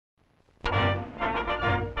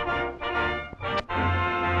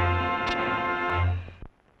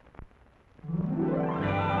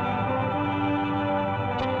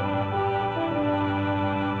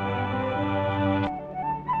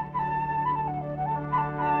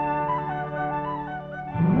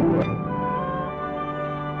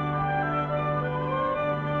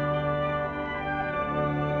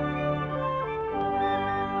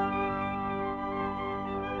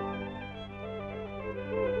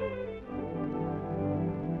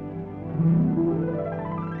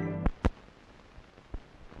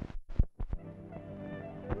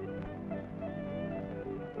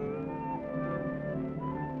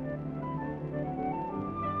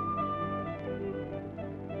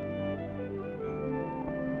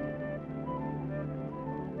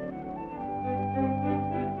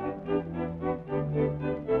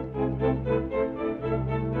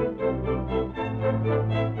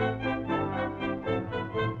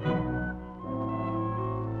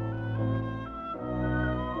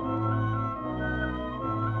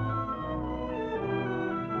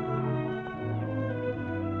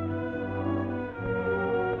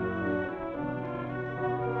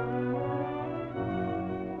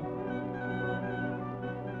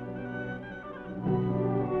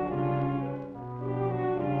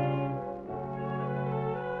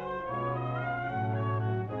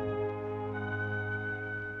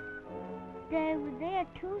there,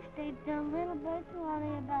 Tuesday, the little birds were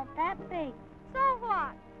only about that big. So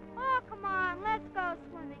what? Oh, come on, let's go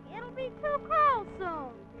swimming. It'll be too cold soon.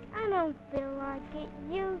 I don't feel like it.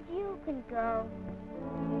 You can go.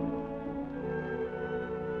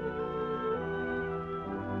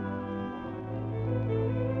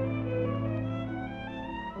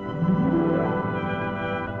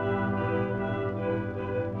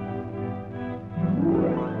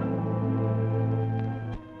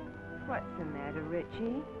 What's the matter,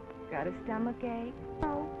 Richie? Got a stomachache?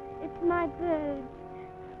 No, it's my birds.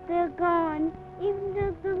 They're gone, even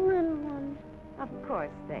the little ones. Of course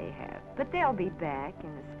they have, but they'll be back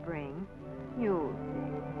in the spring. You'll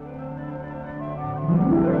see.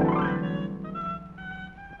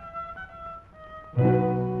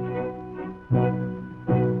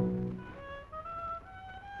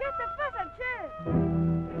 ¿Qué te pasa, Che?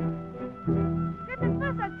 ¿Qué te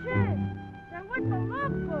pasa, Che? Se han vuelto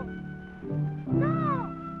locos. ¡No!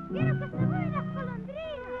 ¡Quiero que se vayan las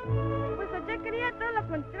golondrinas! Pues Che quería todo lo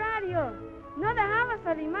contrario. No dejabas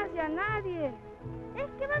arrimarse a nadie. Es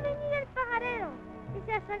que va a venir el pajarero. Y si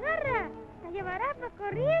se agarra, la llevará por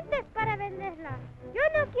corrientes para venderla. Yo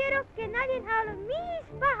no quiero que nadie hable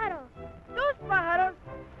mis pájaros. ¿Tus pájaros?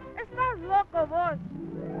 Estás loco vos.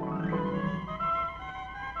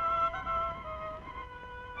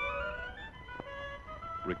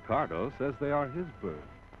 Ricardo says they are his birds,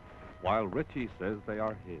 while Richie says they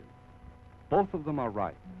are his. Both of them are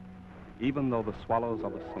right, even though the swallows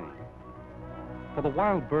are the same. For the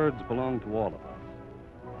wild birds belong to all of us,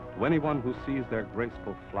 to anyone who sees their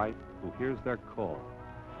graceful flight, who hears their call,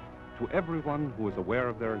 to everyone who is aware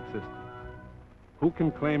of their existence, who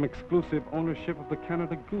can claim exclusive ownership of the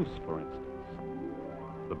Canada goose, for instance.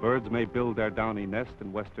 The birds may build their downy nest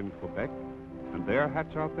in western Quebec, and there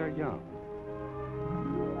hatch out their young.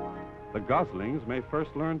 The goslings may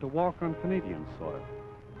first learn to walk on Canadian soil,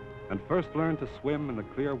 and first learn to swim in the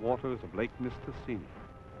clear waters of Lake Mistassini.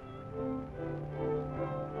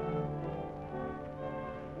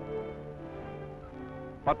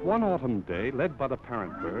 But one autumn day, led by the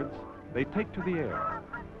parent birds, they take to the air.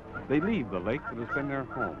 They leave the lake that has been their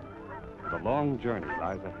home. The long journey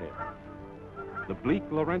lies ahead. The bleak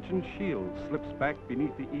Laurentian shield slips back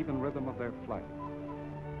beneath the even rhythm of their flight.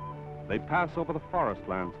 They pass over the forest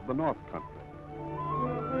lands of the North Country.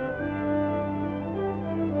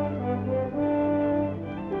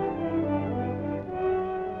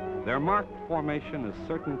 Their marked formation is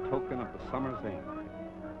certain token of the summer's end.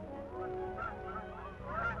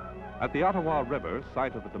 At the Ottawa River,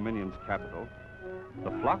 site of the Dominion's capital,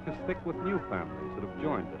 the flock is thick with new families that have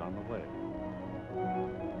joined it on the way.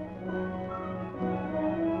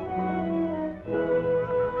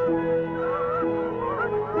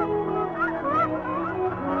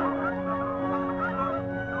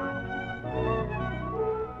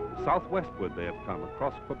 Southwestward they have come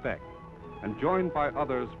across Quebec, and joined by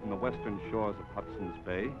others from the western shores of Hudson's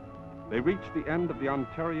Bay, they reach the end of the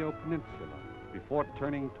Ontario Peninsula before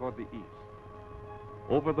turning toward the east.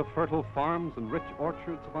 Over the fertile farms and rich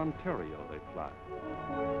orchards of Ontario they fly.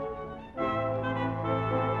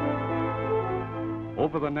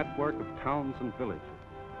 Over the network of towns and villages.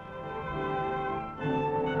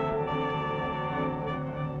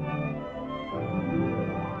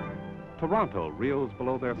 Toronto reels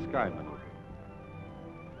below their sky maneuver.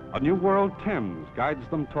 A New World Thames guides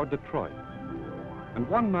them toward Detroit. And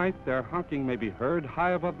one night their honking may be heard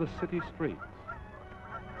high above the city streets.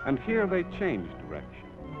 And here they change direction.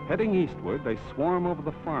 Heading eastward, they swarm over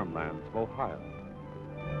the farmlands of Ohio.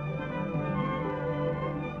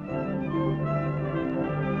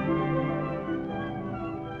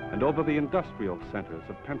 And over the industrial centers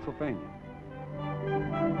of Pennsylvania.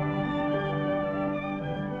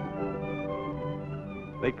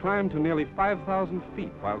 They climb to nearly 5,000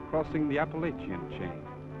 feet while crossing the Appalachian chain,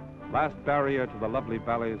 last barrier to the lovely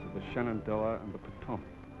valleys of the Shenandoah and the Potomac.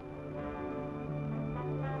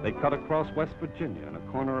 They cut across West Virginia and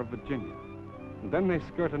a corner of Virginia, and then they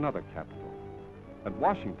skirt another capital. At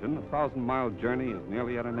Washington, the 1,000-mile journey is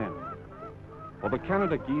nearly at an end. For the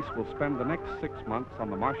Canada geese will spend the next 6 months on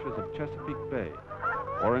the marshes of Chesapeake Bay,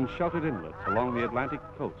 or in sheltered inlets along the Atlantic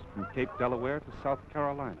coast from Cape Delaware to South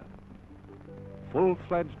Carolina.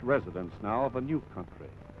 Full-fledged residents now of a new country,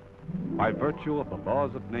 by virtue of the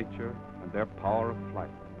laws of nature and their power of flight.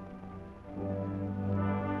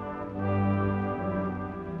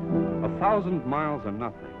 1,000 miles are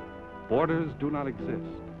nothing. Borders do not exist.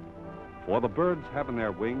 For the birds have in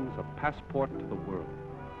their wings a passport to the world.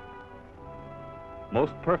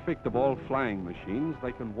 Most perfect of all flying machines,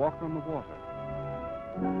 they can walk on the water.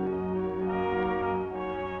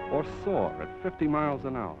 Or soar at 50 miles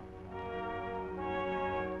an hour.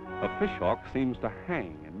 A fishhawk seems to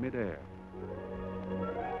hang in midair.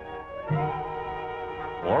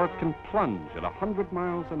 Or it can plunge at 100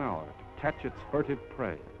 miles an hour to catch its furtive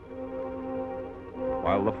prey,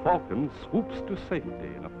 while the falcon swoops to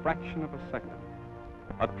safety in a fraction of a second.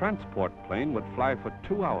 A transport plane would fly for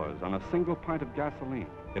 2 hours on a single pint of gasoline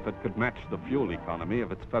if it could match the fuel economy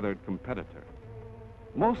of its feathered competitor.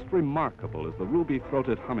 Most remarkable is the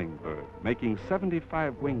ruby-throated hummingbird, making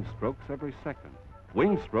 75 wing strokes every second.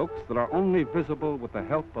 Wing strokes that are only visible with the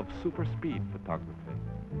help of super-speed photography.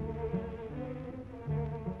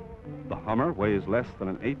 The hummer weighs less than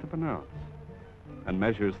 1/8 of an ounce and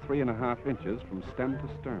measures 3.5 inches from stem to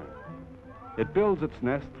stern. It builds its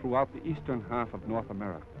nest throughout the eastern half of North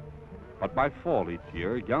America. But by fall each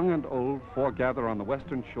year, young and old foregather on the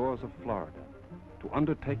western shores of Florida to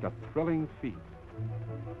undertake a thrilling feat.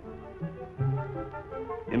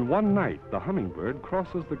 In one night, the hummingbird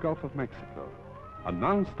crosses the Gulf of Mexico, a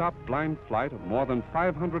non-stop blind flight of more than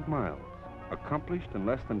 500 miles, accomplished in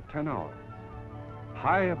less than 10 hours,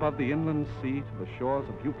 high above the inland sea to the shores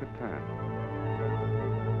of Yucatan.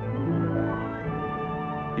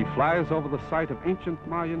 He flies over the site of ancient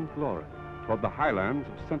Mayan glory toward the highlands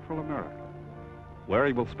of Central America, where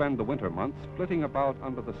he will spend the winter months flitting about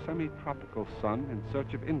under the semi-tropical sun in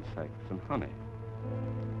search of insects and honey.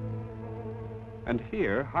 And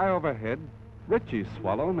here, high overhead, Ritchie's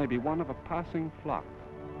swallow may be one of a passing flock.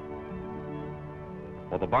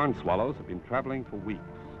 For the barn swallows have been traveling for weeks,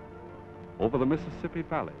 over the Mississippi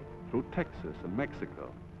Valley, through Texas and Mexico.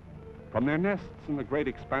 From their nests in the great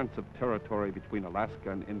expanse of territory between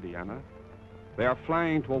Alaska and Indiana, they are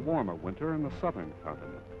flying to a warmer winter in the southern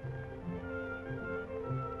continent.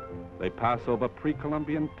 They pass over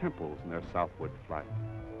pre-Columbian temples in their southward flight.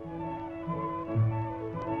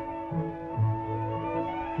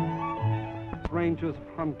 Ranges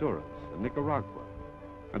of Honduras and Nicaragua,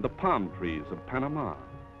 and the palm trees of Panama.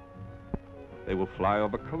 They will fly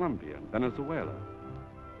over Colombia and Venezuela,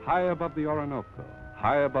 high above the Orinoco,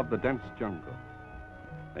 high above the dense jungle.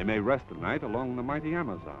 They may rest a night along the mighty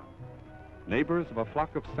Amazon, neighbors of a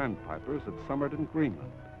flock of sandpipers that summered in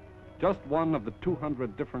Greenland, just one of the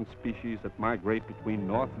 200 different species that migrate between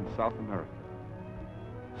North and South America.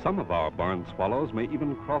 Some of our barn swallows may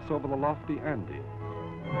even cross over the lofty Andes.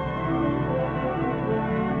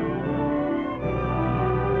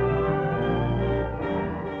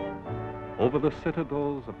 Over the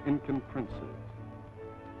citadels of Incan princes,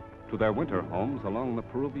 to their winter homes along the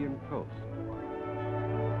Peruvian coast.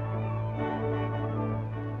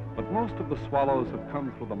 But most of the swallows have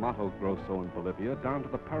come through the Mato Grosso in Bolivia down to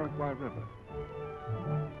the Paraguay River.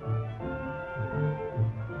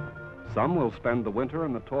 Some will spend the winter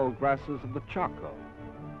in the tall grasses of the Chaco,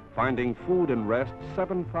 finding food and rest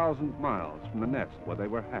 7,000 miles from the nest where they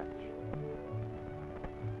were hatched.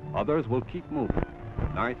 Others will keep moving,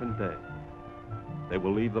 night and day. They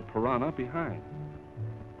will leave the piranha behind.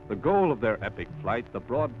 The goal of their epic flight, the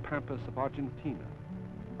broad pampas of Argentina,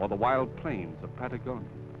 or the wild plains of Patagonia.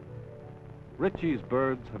 Ritchie's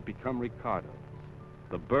birds have become Ricardo's,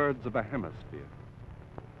 the birds of a hemisphere.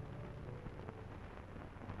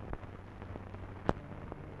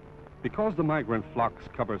 Because the migrant flocks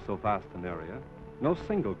cover so vast an area, no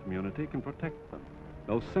single community can protect them.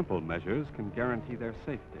 No simple measures can guarantee their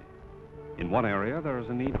safety. In one area, there is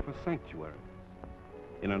a need for sanctuaries.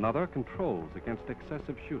 In another, controls against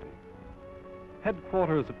excessive shooting.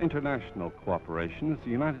 Headquarters of international cooperation is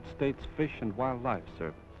the United States Fish and Wildlife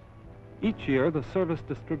Service. Each year, the service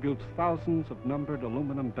distributes thousands of numbered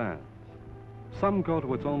aluminum bands. Some go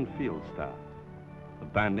to its own field staff. The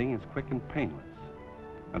banding is quick and painless,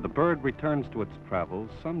 and the bird returns to its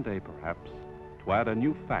travels someday, perhaps, to add a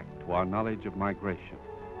new fact to our knowledge of migration.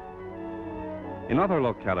 In other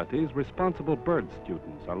localities, responsible bird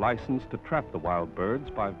students are licensed to trap the wild birds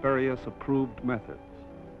by various approved methods.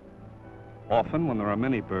 Often, when there are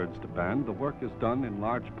many birds to band, the work is done in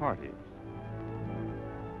large parties.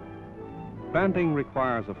 Banding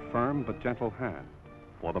requires a firm but gentle hand,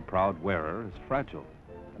 for the proud wearer is fragile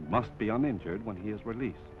and must be uninjured when he is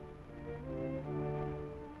released.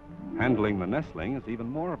 Handling the nestling is even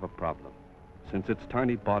more of a problem, since its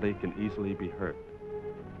tiny body can easily be hurt.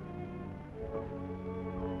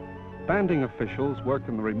 Banding officials work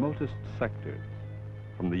in the remotest sectors,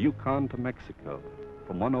 from the Yukon to Mexico,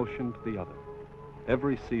 from one ocean to the other,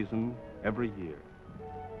 every season, every year.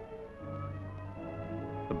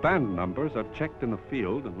 The band numbers are checked in the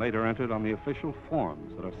field and later entered on the official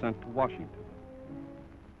forms that are sent to Washington.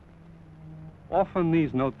 Often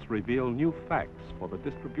these notes reveal new facts for the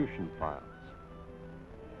distribution files.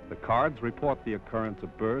 The cards report the occurrence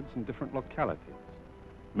of birds in different localities,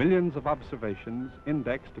 Millions of observations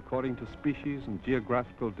indexed according to species and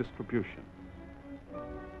geographical distribution.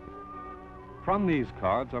 From these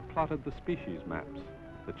cards are plotted the species maps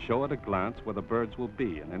that show at a glance where the birds will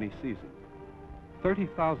be in any season.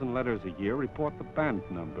 30,000 letters a year report the band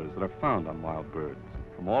numbers that are found on wild birds.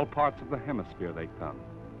 From all parts of the hemisphere they come,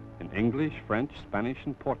 in English, French, Spanish,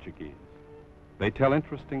 and Portuguese. They tell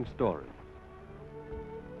interesting stories.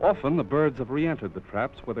 Often the birds have re-entered the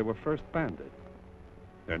traps where they were first banded.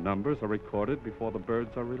 Their numbers are recorded before the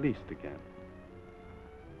birds are released again.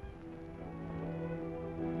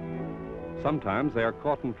 Sometimes they are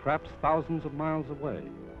caught in traps thousands of miles away.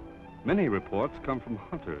 Many reports come from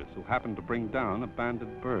hunters who happen to bring down a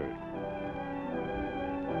banded bird.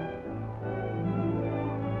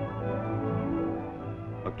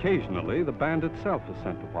 Occasionally, the band itself is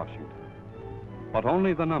sent to Washington, but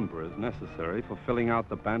only the number is necessary for filling out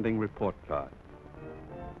the banding report card.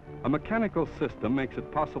 A mechanical system makes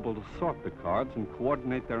it possible to sort the cards and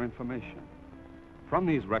coordinate their information. From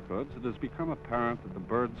these records, it has become apparent that the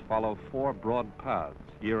birds follow 4 broad paths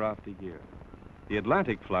year after year. The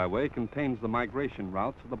Atlantic flyway contains the migration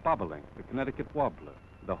routes of the bobolink, the Connecticut warbler,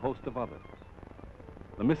 and a host of others.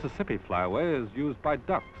 The Mississippi flyway is used by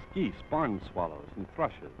ducks, geese, barn swallows, and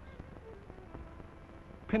thrushes.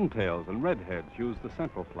 Pintails and redheads use the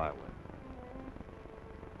Central flyway.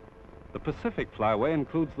 The Pacific flyway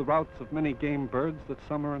includes the routes of many game birds that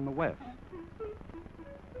summer in the west.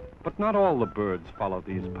 But not all the birds follow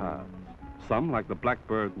these paths. Some, like the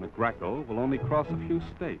blackbird and the grackle, will only cross a few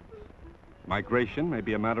states. Migration may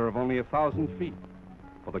be a matter of only 1,000 feet,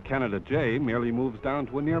 for the Canada jay merely moves down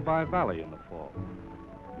to a nearby valley in the fall.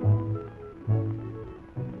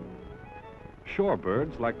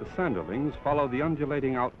 Shorebirds, like the sanderlings, follow the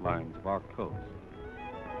undulating outlines of our coast.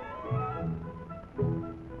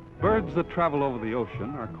 Birds that travel over the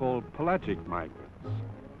ocean are called pelagic migrants.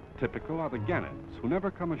 Typical are the gannets, who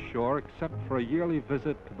never come ashore except for a yearly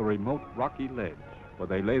visit to the remote rocky ledge, where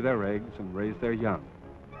they lay their eggs and raise their young.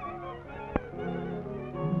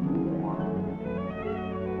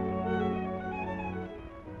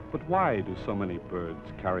 But why do so many birds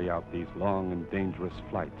carry out these long and dangerous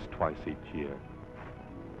flights twice each year?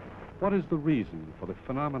 What is the reason for the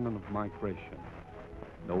phenomenon of migration?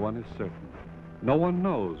 No one is certain. No one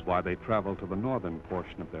knows why they travel to the northern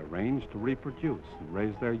portion of their range to reproduce and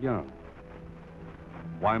raise their young.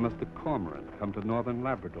 Why must the cormorant come to northern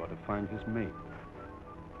Labrador to find his mate?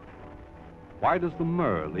 Why does the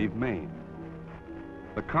murre leave Maine?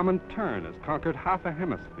 The common tern has conquered half a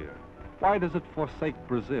hemisphere. Why does it forsake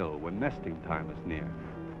Brazil when nesting time is near?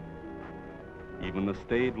 Even the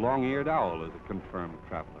staid long-eared owl is a confirmed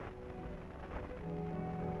traveler.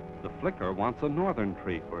 The flicker wants a northern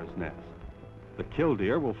tree for his nest. The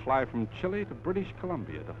killdeer will fly from Chile to British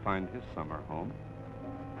Columbia to find his summer home.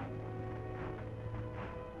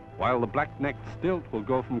 While the black-necked stilt will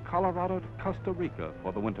go from Colorado to Costa Rica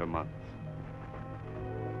for the winter months.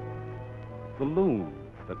 The loon,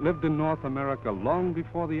 that lived in North America long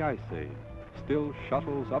before the Ice Age, still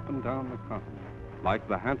shuttles up and down the continent, like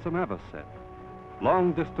the handsome avocet.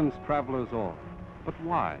 Long-distance travelers all. But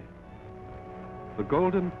why? The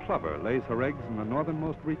golden plover lays her eggs in the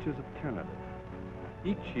northernmost reaches of Canada.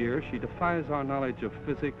 Each year, she defies our knowledge of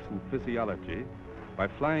physics and physiology by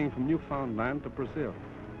flying from Newfoundland to Brazil,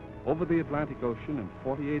 over the Atlantic Ocean in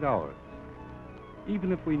 48 hours.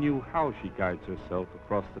 Even if we knew how she guides herself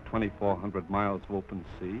across the 2,400 miles of open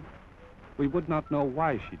sea, we would not know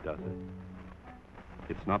why she does it.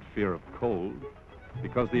 It's not fear of cold,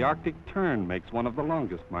 because the Arctic tern makes one of the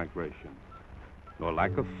longest migrations, nor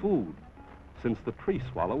lack of food, since the tree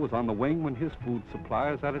swallow was on the wing when his food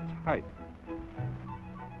supply is at its height.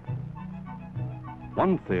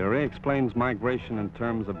 One theory explains migration in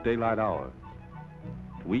terms of daylight hours.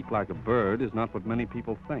 To eat like a bird is not what many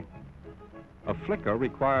people think. A flicker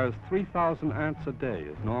requires 3,000 ants a day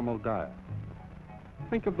as normal diet.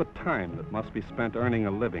 Think of the time that must be spent earning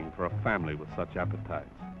a living for a family with such appetites.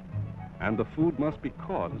 And the food must be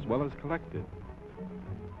caught as well as collected.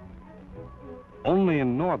 Only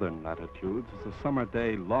in northern latitudes is a summer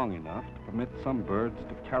day long enough to permit some birds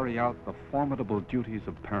to carry out the formidable duties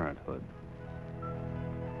of parenthood.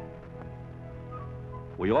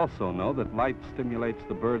 We also know that light stimulates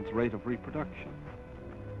the bird's rate of reproduction.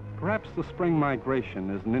 Perhaps the spring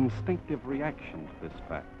migration is an instinctive reaction to this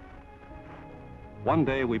fact. One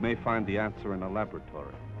day we may find the answer in a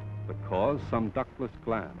laboratory, the cause some ductless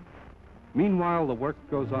gland. Meanwhile, the work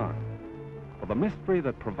goes on. For the mystery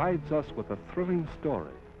that provides us with a thrilling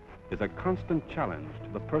story is a constant challenge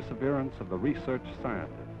to the perseverance of the research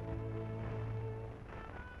scientist.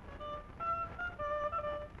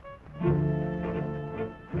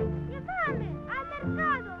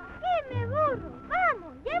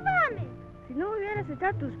 Si no hubieras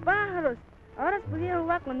echado tus pájaros, ahora pudieras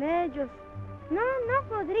jugar con ellos. No, no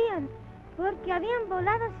podrían, porque habían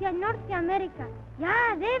volado hacia Norteamérica.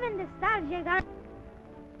 Ya deben de estar llegando.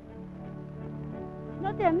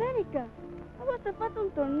 ¿Norteamérica? ¿Cómo te falta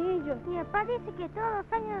un tornillo? Mi papá dice que todos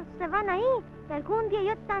los años se van ahí. Y algún día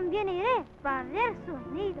yo también iré para ver sus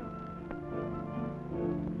nidos.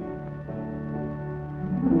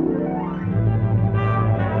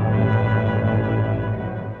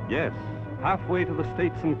 Yes, halfway to the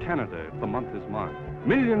States and Canada, if the month is March.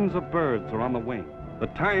 Millions of birds are on the wing. The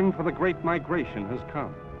time for the great migration has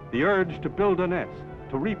come. The urge to build a nest,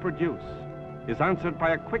 to reproduce, is answered by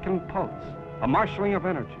a quickened pulse, a marshalling of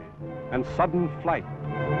energy, and sudden flight.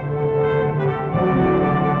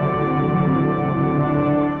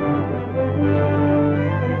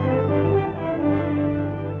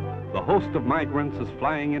 The host of migrants is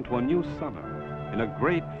flying into a new summer in a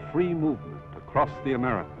great free movement across the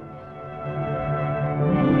Americas.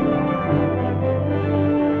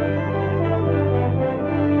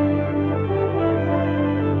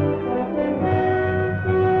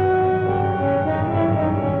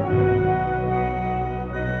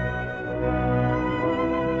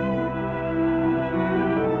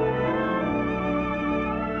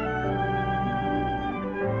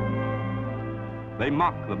 They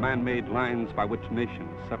mock the man-made lines by which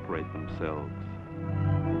nations separate themselves.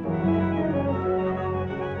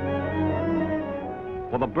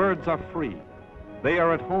 For the birds are free. They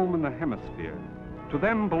are at home in the hemisphere. To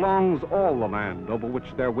them belongs all the land over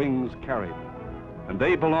which their wings carry them, and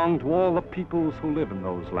they belong to all the peoples who live in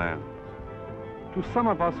those lands. To some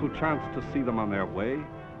of us who chance to see them on their way,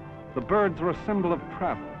 the birds are a symbol of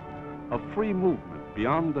travel, of free movement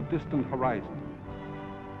beyond the distant horizon.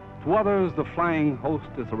 To others, the flying host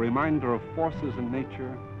is a reminder of forces in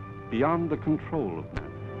nature beyond the control of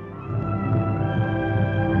man.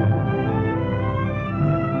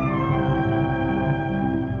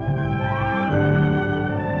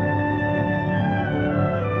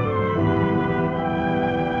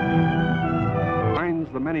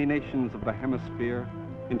 Binds the many nations of the hemisphere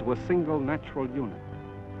into a single natural unit.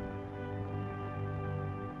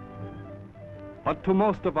 But to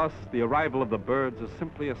most of us, the arrival of the birds is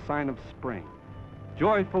simply a sign of spring,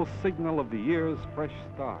 joyful signal of the year's fresh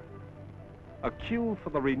start, a cue for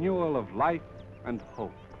the renewal of life and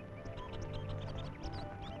hope.